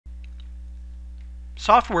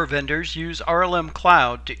Software vendors use RLM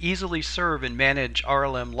Cloud to easily serve and manage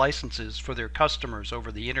RLM licenses for their customers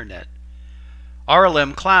over the Internet.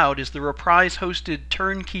 RLM Cloud is the Reprise-hosted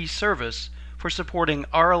turnkey service for supporting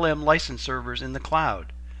RLM license servers in the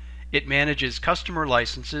cloud. It manages customer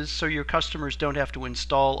licenses so your customers don't have to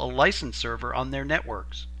install a license server on their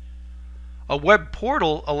networks. A web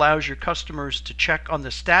portal allows your customers to check on the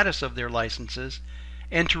status of their licenses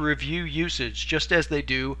and to review usage just as they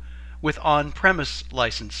do with on-premise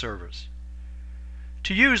license servers.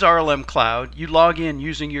 To use RLM Cloud, you log in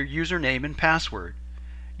using your username and password.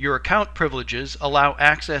 Your account privileges allow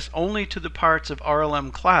access only to the parts of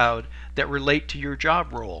RLM Cloud that relate to your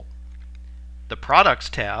job role. The Products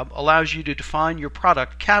tab allows you to define your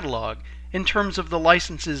product catalog in terms of the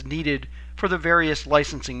licenses needed for the various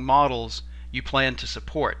licensing models you plan to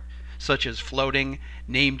support, such as floating,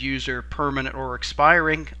 named user, permanent, or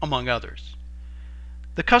expiring, among others.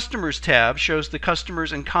 The Customers tab shows the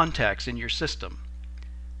customers and contacts in your system.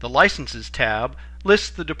 The Licenses tab lists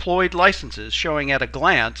the deployed licenses, showing at a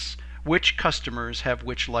glance which customers have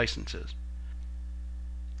which licenses.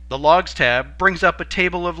 The Logs tab brings up a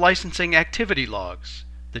table of licensing activity logs.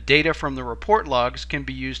 The data from the report logs can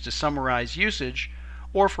be used to summarize usage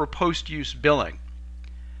or for post-use billing.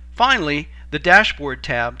 Finally, the Dashboard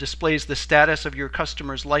tab displays the status of your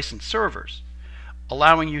customers' license servers,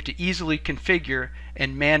 allowing you to easily configure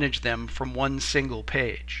and manage them from one single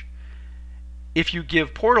page. If you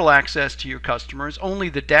give portal access to your customers, only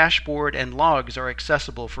the dashboard and logs are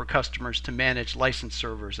accessible for customers to manage license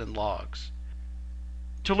servers and logs.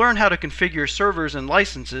 To learn how to configure servers and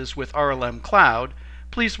licenses with RLM Cloud,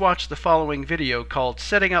 please watch the following video called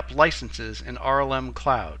Setting Up Licenses in RLM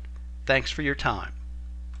Cloud. Thanks for your time.